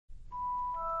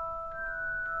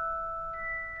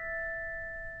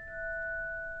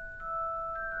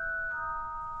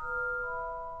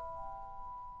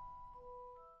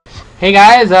Hey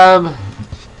guys,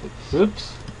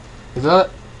 oops. Is that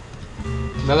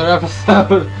another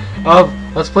episode of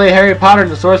Let's Play Harry Potter and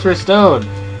the Sorcerer's Stone.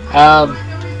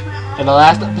 In the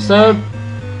last episode,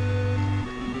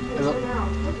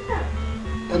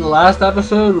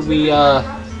 we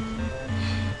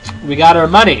got our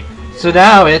money. So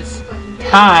now it's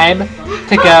time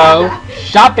to go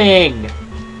shopping.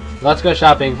 Let's go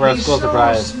shopping for a school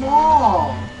surprise. He's so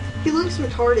small. He looks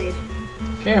retarded.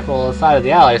 Careful, on the side of the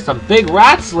alley. Some big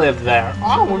rats live there.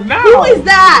 Oh no! Who is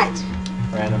that?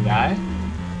 Random guy.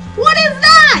 What is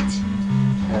that?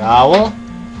 An owl.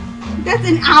 That's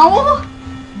an owl?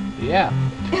 Yeah.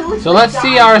 It looks So like let's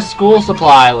see our school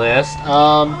supply list.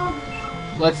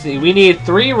 Let's see. We need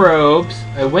 3 robes,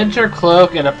 a winter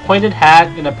cloak, and a pointed hat,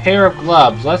 and a pair of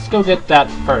gloves. Let's go get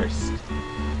that first.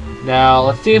 Now,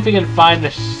 let's see if we can find a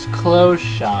clothes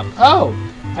shop. Oh!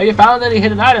 Have you found any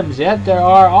hidden items yet? There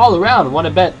are all around. Want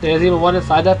to bet there's even one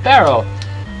inside that barrel.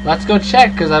 Let's go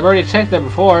check, because I've already checked there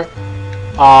before.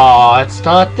 Oh, it's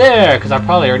not there, because I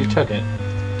probably already took it.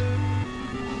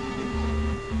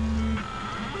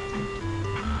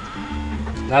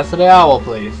 That's the owl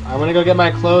place. I'm going to go get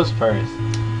my clothes first.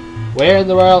 Where in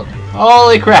the world?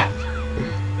 Holy crap!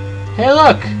 Hey,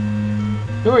 look!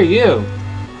 Who are you?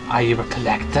 Are you a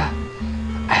collector?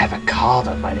 I have a card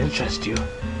that might interest you.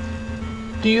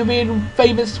 Do you mean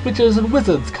famous witches and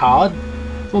wizards card?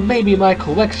 Well, maybe my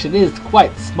collection is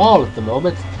quite small at the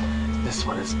moment. This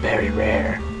one is very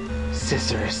rare.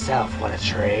 Sister herself want to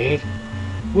trade?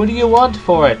 What do you want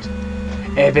for it?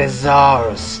 A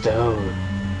bizarre stone.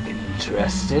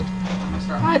 Interested?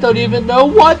 I don't even know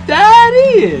what that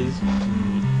is.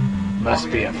 Must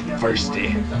be a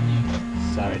thirsty.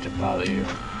 Sorry to bother you.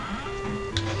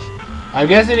 I'm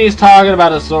guessing he's talking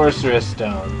about a sorcerer's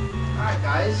stone. Alright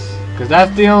guys. Because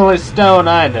that's the only stone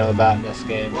I know about in this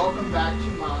game. Welcome back to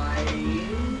my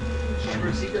Chamber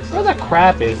of Secrets. Where the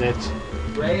crap is it?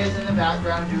 Ray is in the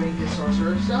background doing his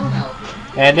Sorcerer's Stone LP.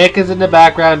 And Nick is in the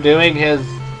background doing his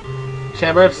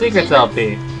Chamber of Secrets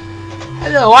LP.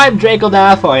 Hello, I'm Draco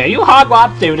Malfoy. Are you a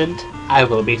Hogwarts student? I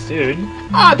will be soon.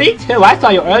 Ah, me too. I saw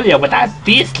you earlier with that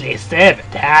beastly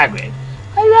servant, Hagrid.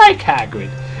 I like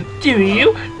Hagrid. Do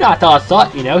you? Not all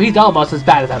sort, you know. He's almost as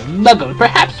bad as a muggle,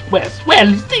 perhaps worse.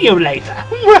 Well, see you later.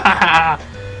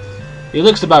 He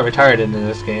looks about retarded in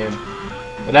this game.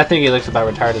 But I think he looks about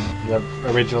retarded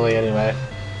originally anyway.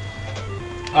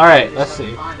 Alright, let's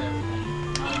see.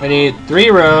 We need 3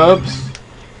 robes,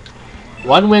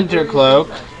 1 winter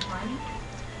cloak,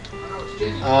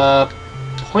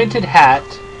 pointed hat.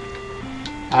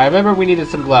 I remember we needed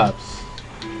some gloves.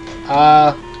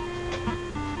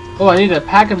 Oh, I need a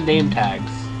pack of name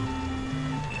tags.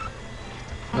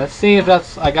 Let's see if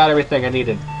I got everything I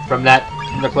needed from the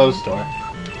clothes store.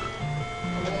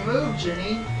 Move,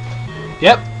 Ginny.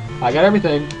 Yep, I got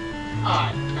everything.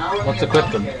 Alright, now we're Let's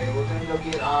equip them. We're gonna go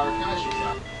get our chemistry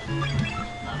stuff.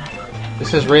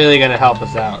 This is really gonna help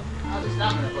us out. How's the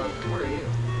stamina potion? What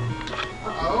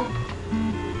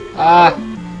are you?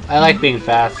 I like being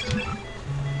fast.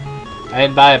 I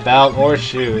didn't buy a belt or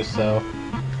shoes, so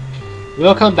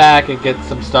we'll come back and get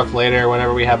some stuff later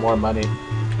whenever we have more money.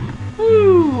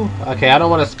 Woo! Okay, I don't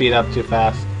want to speed up too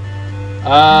fast.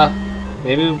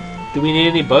 Maybe, do we need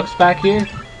any books back here?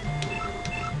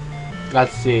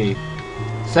 Let's see.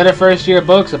 Set of first year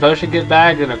books, a potion kit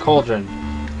bag, and a cauldron.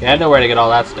 Okay, I know where to get all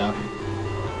that stuff.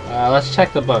 Let's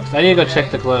check the books. I need to go check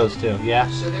the clothes too, yeah?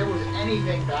 So there was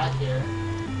anything back here.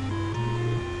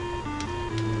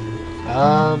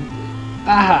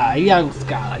 Young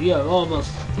scholar, you're always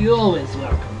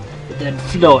welcome. With them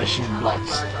flourishing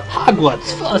bloods.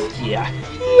 Hogwarts first year.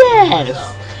 Yes!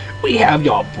 We have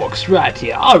your books right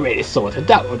here, already sorted.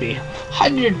 That would be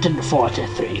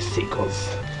 143 sequels.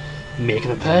 Make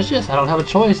the purchase? I don't have a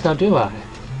choice now, do I?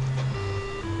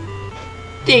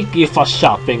 Thank you for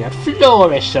shopping at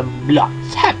Flourish and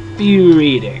Blots. Happy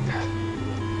reading.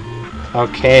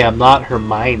 Okay, I'm not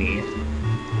Hermione.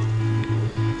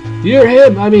 You're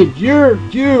him, you're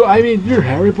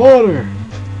Harry Potter.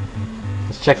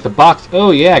 Let's check the box.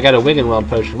 Oh yeah, I got a Wiggenweld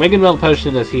potion. Wiggenweld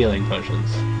potion is healing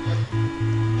potions.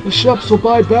 The shops will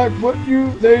buy back what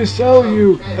they sell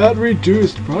you at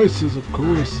reduced prices, of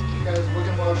course. Because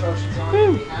Wiggenweld potions on what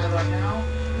we have right now,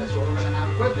 that's what we're gonna have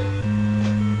equipped.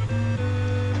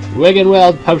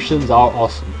 Wiggenweld potions are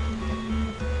awesome.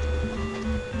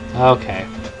 Okay.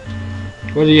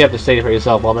 What do you have to say for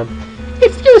yourself, woman?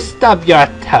 If you stub your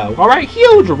toe or a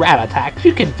huge rat attacks,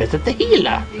 you can visit the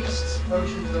healer. Beasts,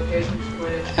 potions, locations,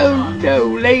 quidditch. Oh no,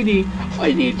 lady,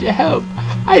 I need your help.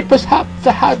 I perhaps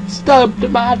had stubbed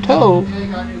my toe. Yeah,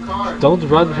 you got a new card. Don't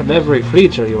run from every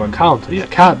creature you encounter. You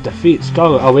can't defeat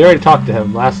strong. Oh, we already talked to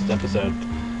him last episode.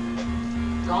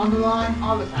 On the line,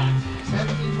 on the pack.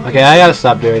 17, Okay, I gotta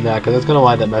stop doing that because it's gonna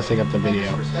wind up messing up the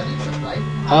video.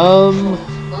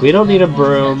 We don't need a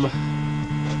broom.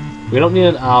 We don't need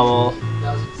an owl.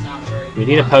 We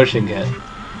need a potion kit.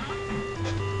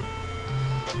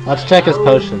 Let's check his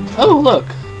potions. Oh, look!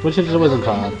 Which is the wizard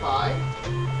card?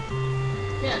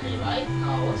 Can't be, right?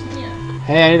 No, what's in here?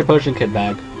 Hey, I need a potion kit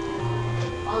bag.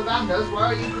 All the band does,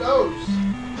 why are you closed?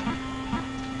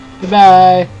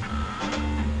 Goodbye!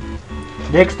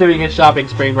 Nick's doing his shopping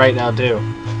spree right now, too.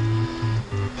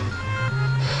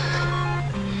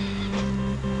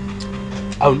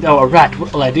 Oh no, a rat!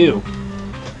 What will I do?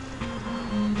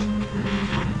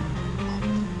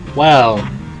 Well,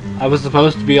 I was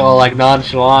supposed to be all like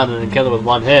nonchalant and kill it with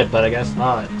one hit, but I guess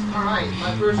not. Alright,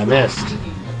 my first I missed.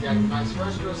 sneaking objective. My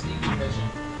first real sneaking mission.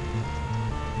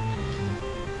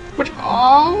 Which?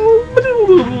 Oh!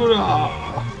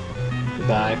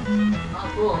 Goodbye.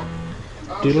 Not cool.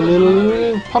 Oh,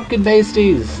 Doodle pumpkin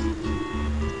pasties.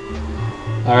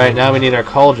 Alright, now we need our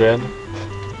cauldron.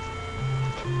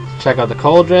 Let's check out the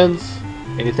cauldrons.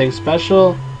 Anything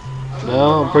special?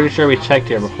 No, I'm pretty sure we checked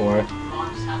here before.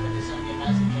 Ron just happened to send me a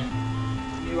message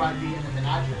and knew I'd be in the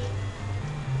menagerie.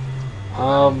 I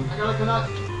got a nut.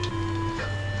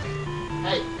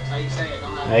 Hey, that's how you say it.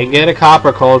 Don't have I can get a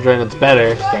copper cauldron, it's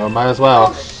better, so might as Oh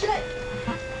well. shit!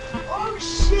 Oh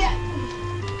shit!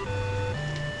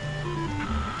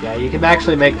 Yeah, you can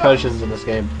actually make potions in this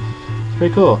game. It's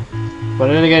pretty cool. But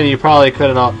then again, you probably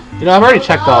couldn't all... You know, I've already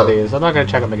checked all these. I'm not going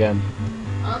to check them again.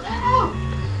 Oh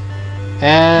no!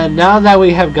 And now that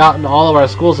we have gotten all of our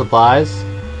school supplies...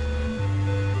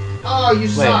 Oh, you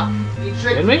suck. You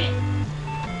tricked Did we? me.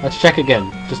 Let's check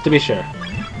again, just to be sure.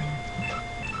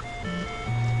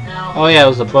 Now, Oh yeah, it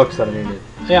was the books that I needed.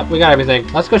 Yep, we got everything.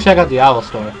 Let's go check out the owl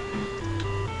store.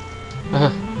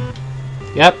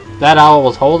 Yep, that owl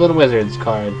was holding a wizard's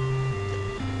card.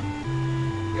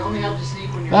 you only have to sneak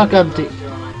when you're Welcome really to close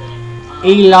him, I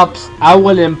think. Elop's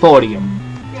Owl Emporium.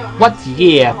 What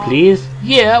year, please?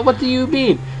 Year? What do you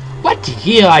mean? What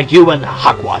year are you in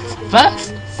Hogwarts?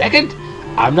 First? Second?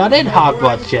 I'm not in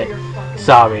Hogwarts yet.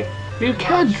 Sorry. We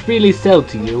can't really sell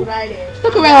to you.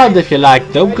 Look around if you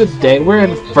like, though. Good day. We're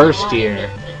in first year.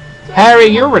 Harry,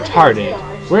 you're retarded.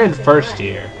 We're in first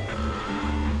year.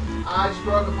 I just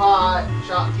broke a pot.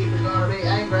 Shopkeeper's gonna be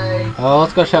angry. Oh,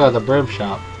 let's go check out the broom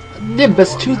shop.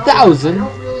 Nimbus I 2000.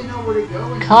 don't really know where to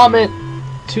go. Comet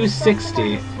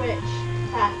 260.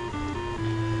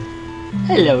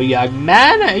 Hello, young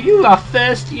man. Are you a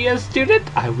first-year student?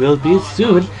 I will be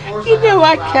soon. You know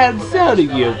I can't sell to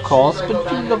you, of course, but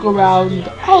you look around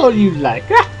all you like.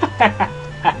 Yep,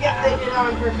 they did it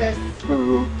on purpose.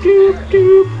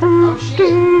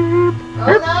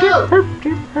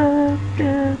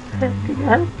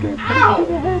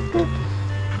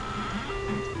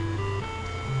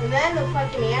 And then the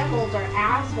fucking animals are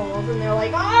assholes, and they're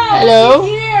like, oh, Hello?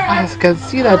 she's here! I can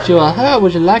see that you are her.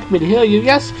 Would you like me to heal you?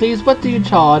 Yes, please. What do you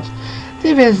charge?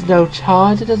 There is no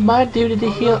charge. It is my duty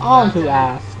to heal all who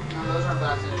ask.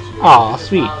 Aw,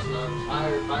 sweet.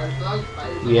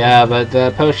 Yeah, but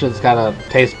the potions kind of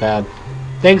taste bad.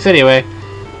 Thanks anyway.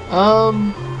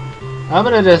 I'm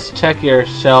gonna just check your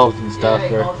shelves and stuff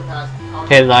for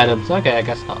hidden items. Okay, I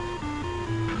guess not.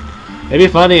 It'd be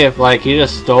funny if, like, you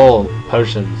just stole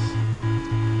potions.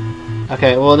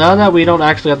 Okay, well, now that we don't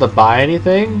actually have to buy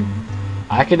anything,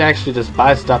 I can actually just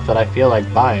buy stuff that I feel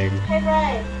like buying. Hey,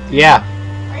 Ray, Yeah.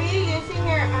 are you using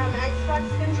your Xbox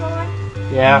controller?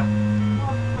 Yeah.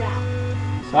 Oh,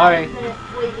 crap. Sorry. I'm gonna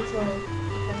wait until...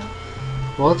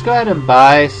 Well, let's go ahead and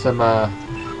buy some,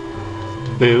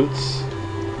 boots.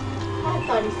 I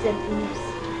thought he said boobs.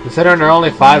 Considering they're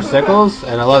only 5 sickles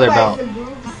and a leather Buy belt. some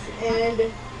boobs and...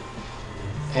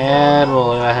 And we'll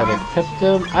go ahead and equip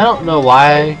them. I don't know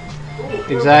why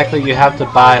exactly you have to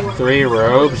buy 3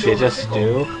 robes, you just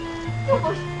do.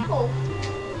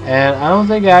 And I don't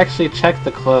think I actually checked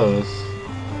the clothes.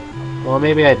 Well,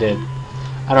 maybe I did.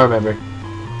 I don't remember.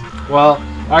 Well,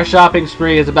 our shopping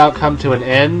spree is about come to an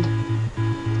end.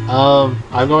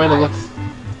 I'm going to look...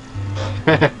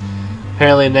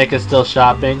 Apparently Nick is still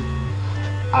shopping.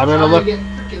 I'm going to look...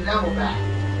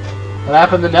 What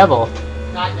happened to Neville?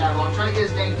 Not Neville. I'm trying to get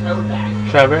his dang toad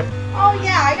back. Trevor? Oh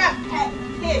yeah, I got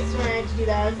pissed when I had to do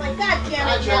that. I was like, God damn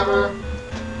Hi, it, Trevor. Neville.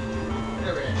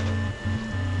 Whatever it is.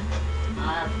 I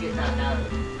have to get that out of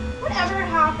it. Whatever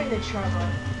happened to Trevor?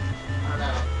 I don't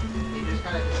know. He just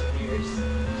kind of disappears.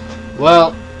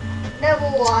 Well,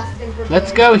 Neville lost him for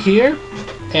let's good. go here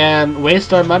and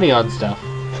waste our money on stuff.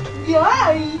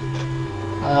 Yay!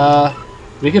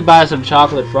 We could buy some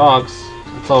chocolate frogs.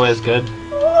 That's always good.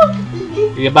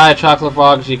 You can buy chocolate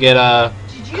frogs, you get,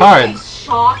 Did you cards. say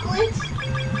chocolate?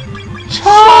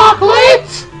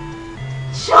 Chocolate!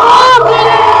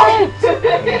 Chocolate!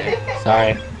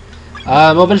 Sorry.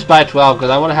 We'll just buy 12 because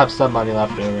I want to have some money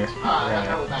left over. I got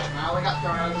trouble back. I only got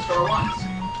thrown out of the store once.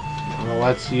 Well,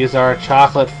 let's use our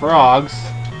chocolate frogs.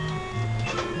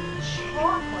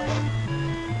 Chocolate?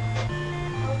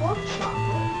 I love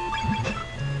chocolate.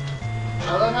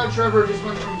 I love how Trevor just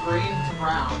went from green to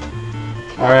brown.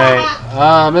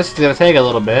 Alright, this is gonna take a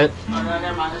little bit. Oh, no,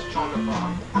 never mind. That's chocolate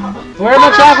frog. Where did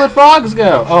my chocolate frogs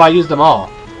go? Oh, I used them all.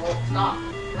 Well, stop.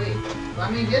 Wait.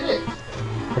 Let me get it.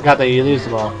 Forgot that you used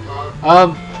them all.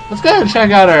 Let's go ahead and check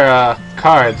out our,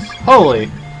 cards. Holy.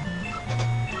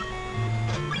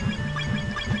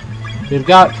 We've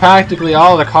got practically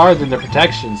all the cards in the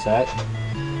protection set.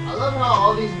 I love how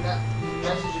all these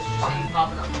messages just keep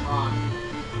popping up from Ron.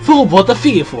 Foolbot the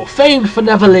Fearful, famed for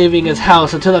never leaving his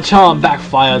house until a charm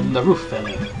backfired and the roof fell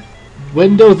in.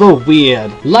 Window the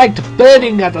Weird, liked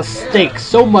burning at the stake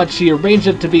so much he arranged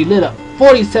it to be lit up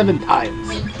 47 times.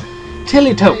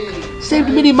 Tilly Toke, saved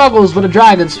many muggles when a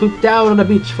dragon swooped down on a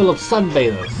beach full of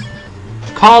sunbathers.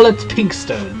 Call it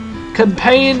Pinkstone,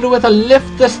 campaigned with a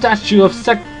lift the statue of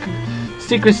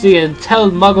secrecy and tell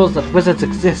muggles that wizards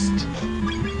exist.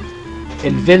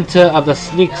 Inventor of the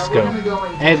sneak scope,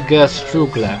 Edgar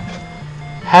Strugler.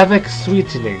 Havoc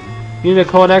Sweetening,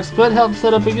 unicorn expert, helped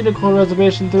set up a unicorn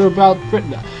reservation throughout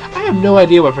Britain. I have no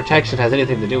idea what protection has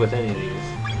anything to do with any of these.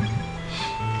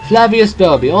 Flavius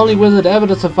Belby, only wizard ever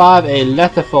to survive a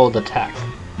Lethifold attack.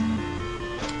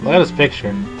 Look at this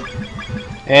picture.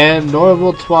 And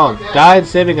Norval Twonk, died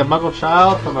saving a muggle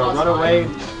child from a runaway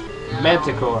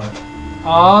manticore.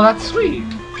 Oh, that's sweet.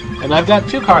 And I've got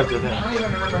 2 cards with I him. don't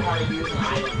even remember how to use an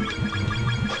item.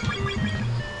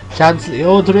 Chancellor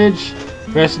Aldridge,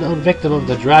 first known victim of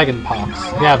the dragon pox.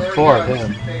 Oh, We have there 4 we of go.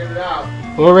 him. Figured it out.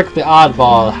 Ulrich the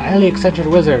Oddball, highly eccentric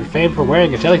wizard, famed for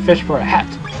wearing a jellyfish for a hat.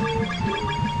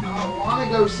 I want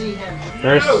to go see him.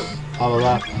 First, No. blah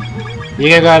blah blah. You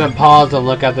can go ahead and pause and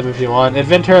look at them if you want.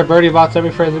 Inventor of Birdie Bot's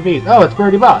every phrase and beat. Oh, it's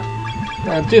Birdie Bot.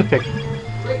 And toothpick.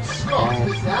 Wait, Scott,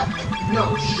 is that?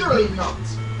 No, surely not.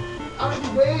 Out of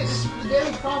the way, this is for the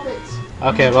daily profits.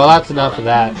 Okay, well that's enough of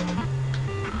that.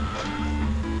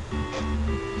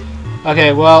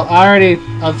 Okay, well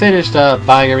I'm finished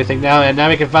buying everything now, and now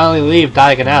we can finally leave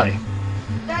Diagon Alley.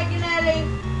 Diagon Alley.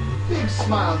 Big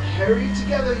smile, Harry.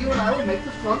 Together, you and I will make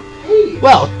the front page.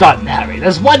 Well done, Harry.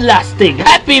 There's one last thing.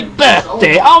 Happy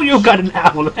birthday! Oh, you got an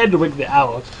owl. Hedwig the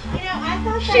owl. You know, I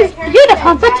thought She's that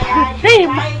beautiful, that's her name.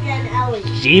 Diagon Alley.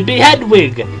 She be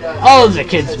Hedwig. All the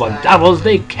kids want owls.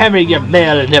 They carry your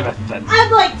mail and everything.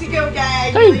 I'd like to go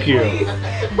diagonally, Thank you. please.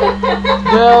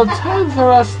 Well, time for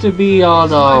us to be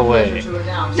on our way.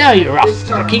 Now you're off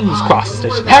to the King's Cross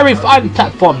station. Harry, find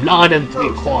platform 9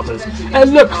 3/4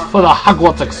 and look for the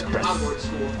Hogwarts Express.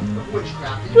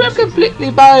 You have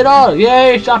completely bought it all.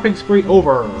 Yay, shopping spree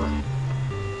over.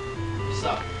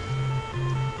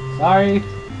 Sorry.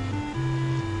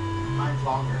 Mine's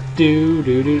longer.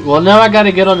 Do. Well, now I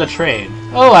gotta get on the train.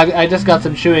 Oh, I just got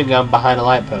some chewing gum behind a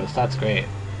light post. That's great.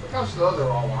 Look how slow they're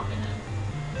all walking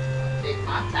in. Take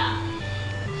my time.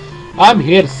 I'm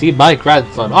here to see my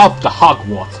grandson off to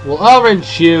Hogwarts. Well,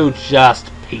 aren't you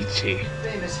just peachy?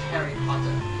 Famous Harry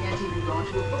Potter. Can't even go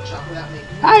into a bookshop without making.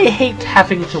 I hate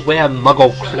having to wear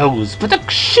muggle clothes, but the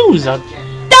shoes are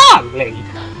darling.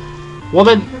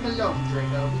 Woman, Leave him alone,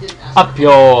 Draco. He didn't ask up for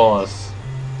yours.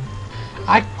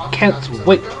 I can't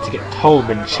wait to get home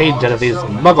and change out of these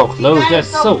muggle clothes. They're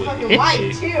so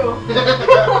itchy.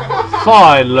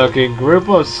 Fine looking group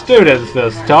of students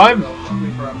this time.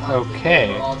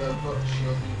 Okay.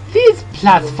 These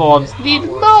platforms need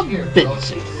more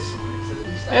benches.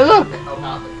 Hey, look.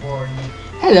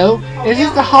 Hello, is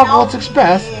this the Hogwarts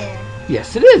Express?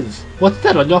 Yes, it is. What's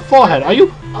that on your forehead? Are you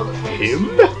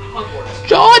him?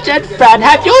 George and Fran,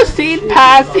 have you seen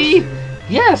Percy?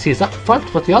 Yes, he's up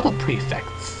front with the other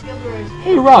prefects.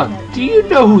 Hey, Ron, do you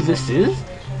know who this is?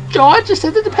 George just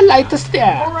said it polite to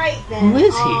stare. Alright then. Who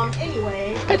is he?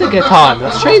 Anyway. Better get on.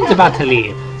 The train's about to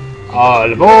leave.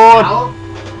 All aboard.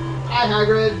 Hi,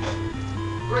 Hagrid.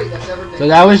 Great, that's everything. So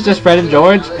that was just Fred and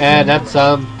George, and that's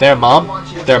their mom.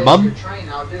 Their mum.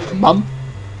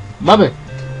 Mummy.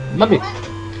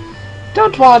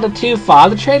 Don't wander too far.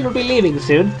 The train will be leaving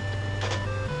soon.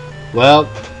 Well,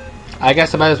 I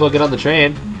guess I might as well get on the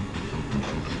train.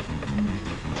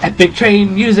 Epic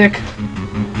train music.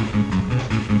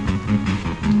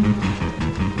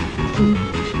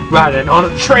 Riding on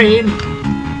a train.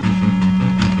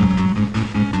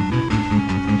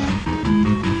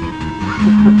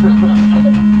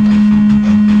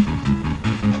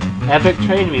 Epic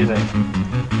train music.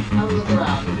 Have a look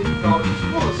around. The big garden is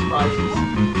full of surprises.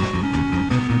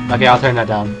 Okay, I'll turn that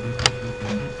down.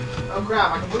 Oh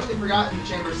crap, I completely forgot the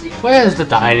chamber seat. Where's the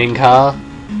dining car?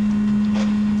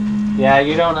 Yeah,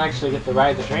 you don't actually get to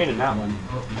ride the train in that one.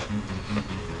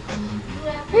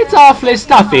 It's awfully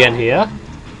stuffy in here.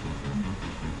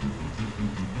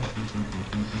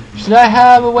 Should I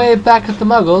have a wave back at the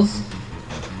Muggles?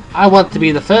 I want to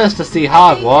be the first to see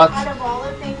Hogwarts.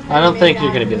 I don't think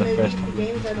you're going to be the first one.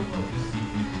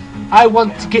 I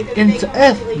want to get into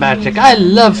earth magic. I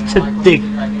love to dig.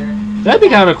 That'd be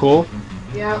kind of cool.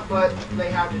 Yeah, but they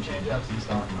have to change up some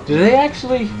stuff. Do they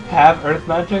actually have earth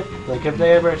magic? Like, have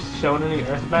they ever shown any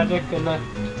earth magic in the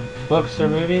books or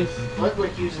movies?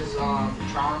 Flitwick uses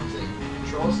charms that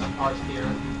control some parts of the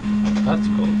earth. That's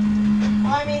cool.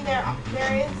 Well, I mean, there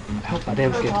is. I hope I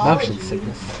didn't get motion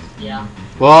sickness. Yeah.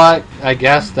 Well, I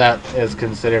guess that is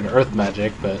considered earth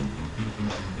magic, but...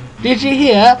 Did you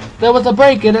hear? There was a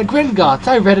break-in at Gringotts.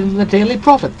 I read it in the Daily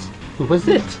Prophet. Who was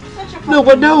it? No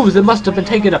one knows. It must have been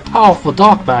taking a powerful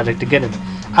dark magic to get it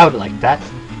out like that.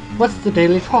 What's the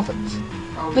Daily Prophet?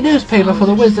 The newspaper for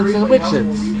the wizards and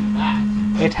witches.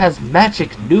 It has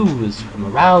magic news from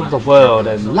around the world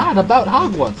and a lot about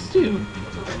Hogwarts, too.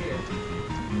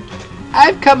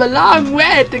 I've come a long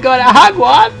way to go to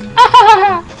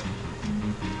Hogwarts.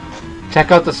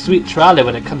 Check out the sweet trolley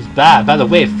when it comes by. By the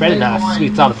way, Fred and I have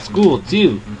sweets out of school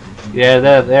too.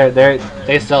 Yeah,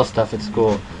 they sell stuff at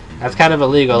school. That's kind of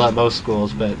illegal at most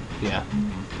schools, but yeah.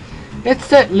 It's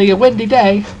certainly a windy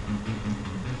day.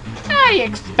 I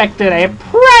expected a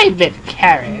private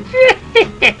carriage.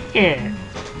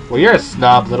 Well, you're a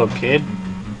snob little kid.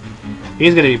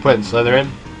 He's gonna be put in Slytherin.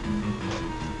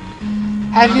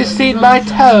 Have you seen my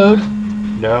toad?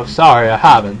 No, sorry, I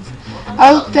haven't.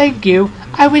 Oh, thank you.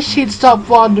 I wish he'd stop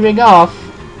wandering off.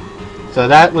 So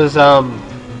that was,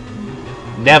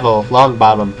 Neville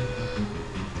Longbottom.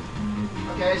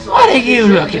 Okay, so What are you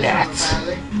looking at?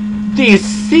 These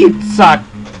seats are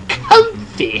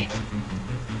comfy.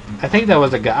 I think that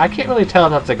was a guy. I can't really tell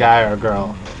if that's a guy or a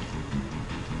girl.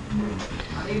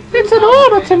 It's an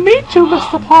honor to meet you,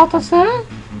 Mr. Potter, sir.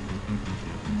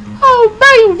 Oh,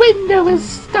 my window is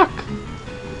stuck.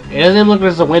 It doesn't even look like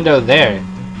there's a window there.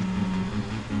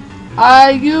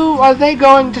 Are they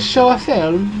going to show a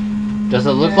film? Does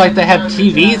it look like they have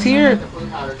TVs here?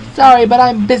 Sorry, but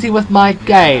I'm busy with my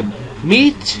game.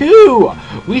 Me too!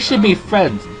 We should be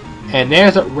friends. And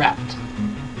there's it wrapped.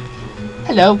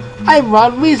 Hello, I'm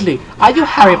Ron Weasley. Are you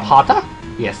Harry Potter?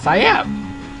 Yes, I am.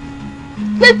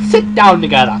 Let's sit down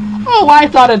together. Oh, I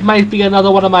thought it might be another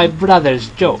one of my brother's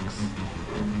jokes.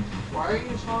 Why are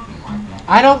you talking like that?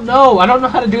 I don't know. I don't know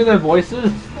how to do their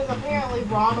voices. Because apparently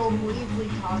Ronald Weasley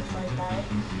talks like that.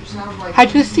 You sound like...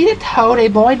 Have you seen a toad? A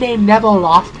boy named Neville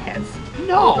lost his.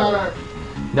 No.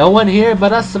 No one here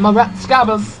but us and my rat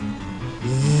scabbers.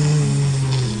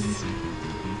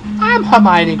 I'm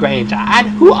Hermione Granger, and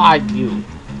who are you?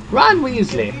 Ron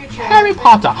Weasley. Harry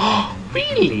Potter.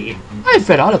 Really? I've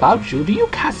read all about you. Do you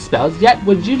cast spells yet?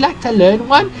 Would you like to learn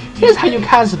one? Here's how you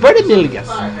cast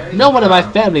Vertimilius. No one in my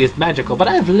family is magical, but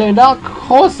I've learned all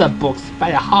Corsa books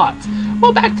by heart.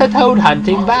 Well, back to toad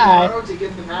hunting. Bye. To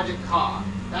get the magic car.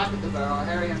 Back at the barrel,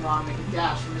 Harry and Ron make a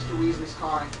dash for Mr. Weasley's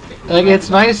car. Like,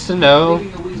 it's nice to know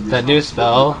that new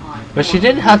spell, but she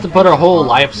didn't have to put her whole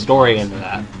life story into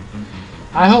that.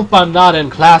 I hope I'm not in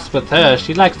class with her.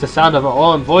 She likes the sound of her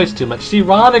own voice too much. See,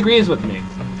 Ron agrees with me.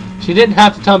 She didn't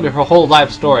have to tell me her whole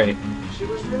life story. She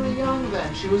was really young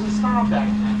then. She was a snob back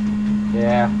then.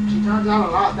 Yeah. She turns out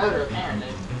a lot better, apparently.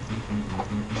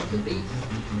 She's a beast.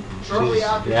 Shortly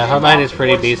after Yeah, Hermione's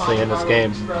pretty beastly in this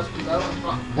game.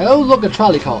 Oh, look at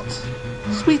trolley carts.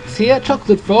 Sweets here,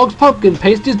 chocolate frogs, pumpkin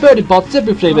pasties, birdie pots,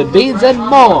 every flavored beans, and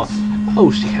more.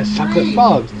 Oh, she has chocolate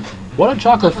frogs. What are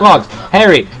chocolate frogs?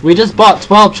 Harry, we just bought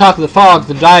 12 chocolate frogs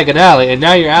in Diagon Alley, and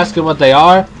now you're asking what they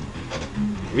are?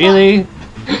 Really?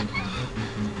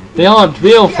 They aren't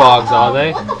real frogs, are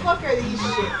they? What the fuck are these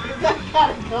shit? I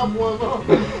got a couple of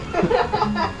them.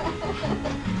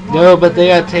 No, but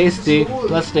they are tasty.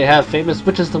 Plus they have famous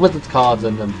Witches the Wizards cards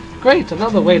in them. Great,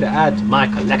 another way to add to my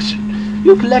collection.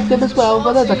 You collect them as well,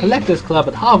 but there's a collector's club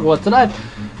at Hogwarts, and I've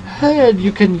heard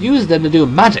you can use them to do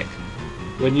magic.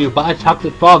 When you buy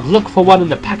chocolate frogs, look for one in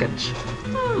the package.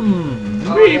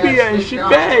 Maybe I should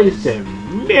buy some.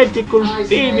 Magical,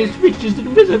 famous witches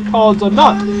and wizard cards or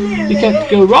not. You can't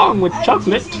go wrong with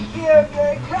chocolate.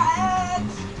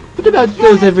 What about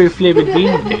those every flavored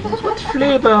bean things? What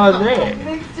flavor are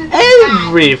they?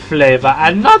 Every flavor,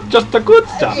 and not just the good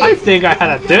stuff. I think I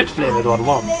had a dirt flavored one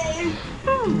once.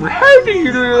 How do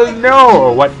you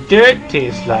know what dirt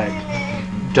tastes like?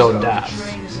 Don't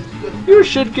ask. You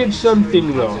should get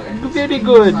something though. Very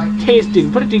good,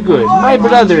 tasting pretty good. My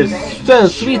brothers sell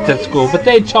sweets at school, but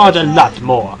they charge a lot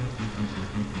more.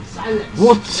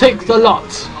 What takes a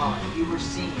lot?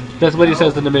 That's what he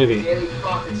says in the movie.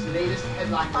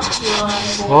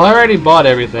 Well, I already bought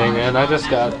everything, and I just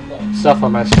got stuff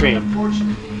on my stream.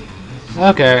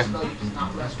 Okay.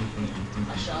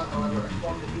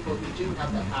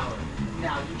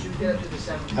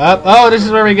 Oh, this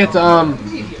is where we get to,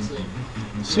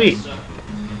 sweet.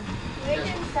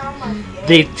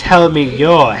 They tell me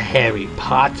you're Harry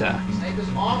Potter.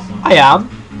 I am.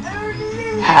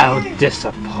 How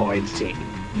disappointing.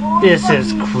 This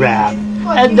is crap.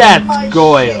 And that's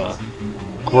Goyle.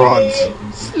 Grunt.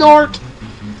 Snort.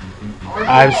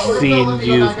 I've seen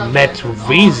you've met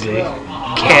Weasley.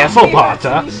 Careful,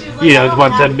 Potter. You don't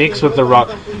want to mix with the wrong...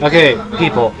 Okay,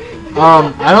 people.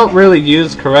 I don't really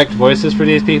use correct voices for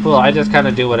these people. I just kind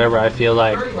of do whatever I feel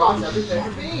like.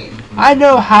 I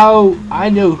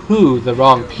know who the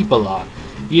wrong people are.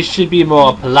 You should be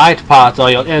more polite, Potter, or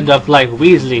you'll end up like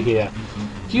Weasley here.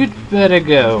 You'd better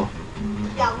go.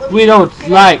 We don't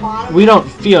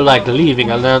feel like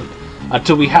leaving alone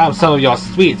until we have some of your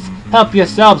sweets. Help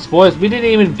yourselves, boys. We didn't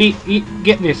even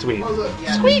get any sweets.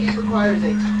 Squeak! Requires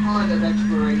a ton of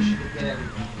exploration to get everything.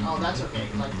 Oh, that's okay,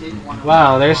 because I didn't want to...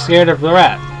 Wow, they're scared of the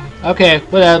rat. Okay,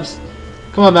 whatevs.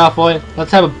 Come on, Malfoy.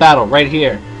 Let's have a battle right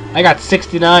here. I got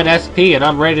 69 SP and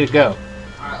I'm ready to go.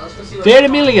 Alright, let's go see what...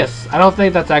 Verdimillious! I don't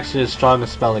think that's actually a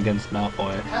strongest spell against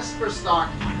Malfoy. Test for stock.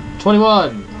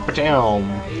 21. Damn.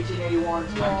 1881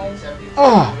 to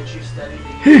 1974, which you studied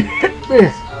the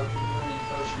use of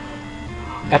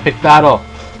epic battle.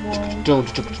 Don't.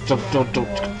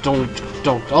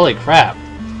 Holy crap.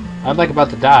 I'm like about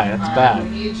to die. That's bad. We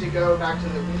need to go back to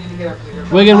the... We need to get up to the...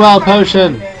 Wiggenweld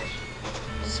potion.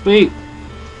 Sweet.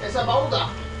 It's a boulder.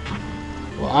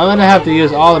 Well, I'm gonna have to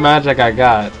use all the magic I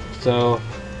got. So...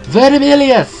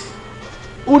 Verdimillious!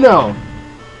 Uno!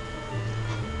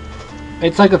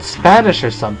 It's like it's Spanish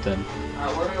or something.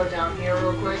 Alright, we're gonna go down here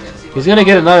real quick and see... He's gonna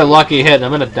get another lucky hit and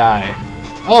I'm gonna die.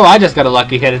 Oh, I just got a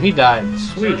lucky hit and he died.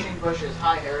 Sweet.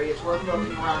 Hi, Harry. It's worth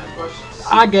looking around and push.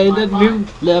 I gained a new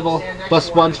level.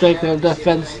 +1 strength and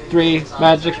defense 3.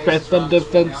 Magic strength and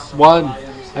defense 1.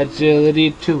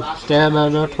 Agility 2.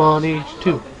 Stamina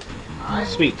 22.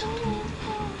 Sweet.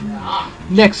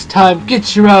 Next time,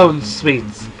 get your own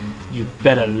sweets. You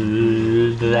better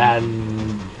than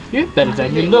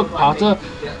you look, Potter.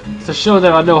 To show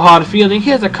there are no hard feelings,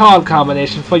 here's a card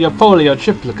combination for your folio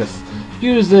triplicus.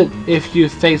 Use it if you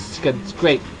face against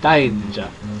great danger.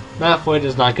 Malfoy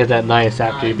does not get that nice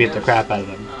after you beat the crap out of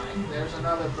him. There's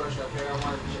another push up here. I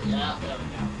wanted to... Yeah, there we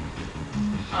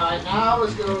go. Alright, now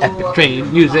let's go... Epic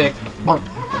train music. I'm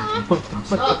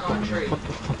stuck on a train.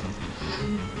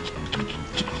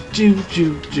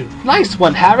 Nice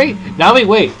one, Harry. Now we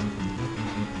wait.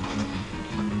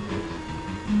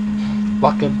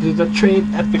 Welcome to the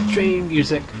train. Epic train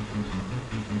music.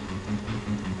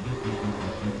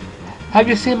 Have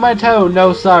you seen my toad?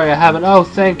 No, sorry, I haven't. Oh,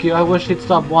 thank you. I wish he'd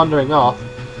stop wandering off.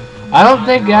 I don't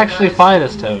think you actually find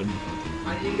his toad.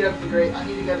 I need to get up to the great. I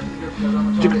need to get up to the great toad.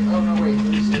 I'm gonna try. Oh no, wait.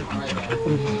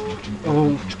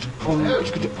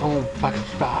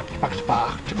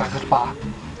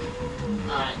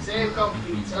 Alright, save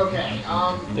complete. Okay.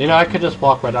 You know, I could just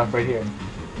walk right up right here.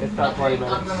 It's about 20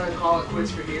 minutes. I'm gonna call it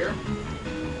quits for here.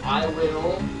 I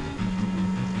will.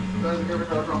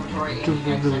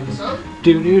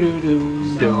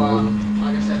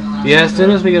 Yeah, as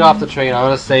soon as we get off the train, I'm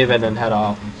gonna save it and head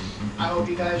off. I hope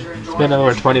you guys are enjoying. It's been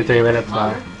over 23 minutes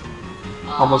now.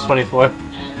 Almost 24.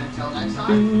 And until next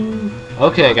time.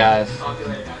 Okay, guys. Talk to you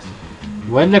later, guys.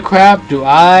 When the crap do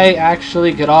I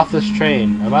actually get off this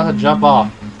train? I'm about to jump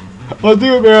off. I'll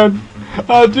do it, man.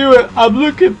 I'll do it. I'm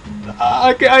looking.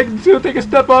 I can still take a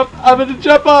step up. I'm gonna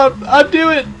jump off. I'll do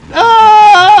it.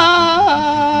 Ah!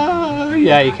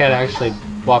 Yeah, you can't actually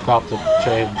walk off the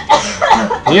train.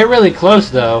 You're really close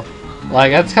though.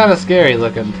 Like, that's kind of scary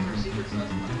looking.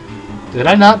 Did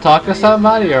I not talk to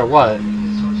somebody or what?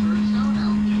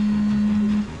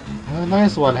 Oh,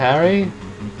 nice one, Harry.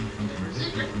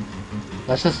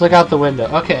 Let's just look out the window.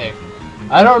 Okay.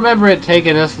 I don't remember it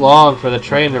taking this long for the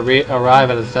train to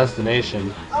arrive at its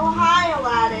destination. Oh, hi,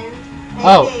 Aladdin.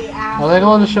 Oh, are they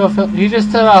going to show a film? He just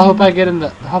said, I hope I get in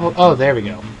the... Oh, there we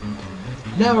go.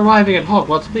 Now arriving at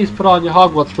Hogwarts, please put on your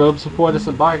Hogwarts robes before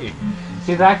disembarking.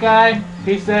 See that guy?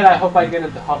 He said, I hope I get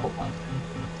into Hufflepuff.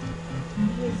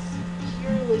 He's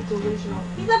purely delusional.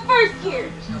 He's a first year.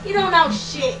 You don't know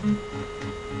shit.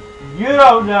 You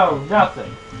don't know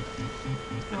nothing.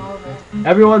 Well, over.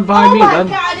 Everyone by Oh me my then.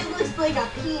 god, it looks like a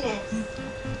penis.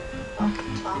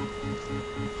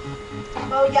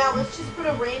 Oh yeah, let's just put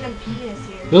a random penis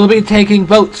here. We'll be taking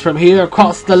boats from here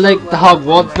across the lake to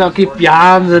Hogwarts. Now keep your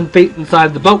hands and feet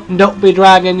inside the boat and don't be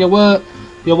dragging your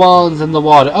wands in the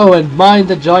water. Oh, and mind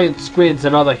the giant squids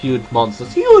and other huge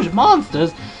monsters. Huge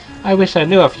monsters? I wish I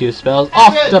knew a few spells.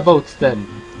 Off the boats then.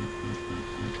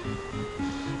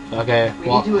 Okay, We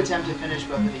need to attempt to finish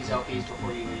both of these LPs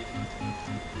before you leave.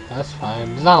 that's fine.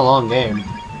 It's not a long game.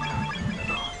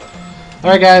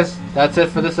 Alright guys, that's it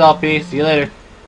for this LP. See you later.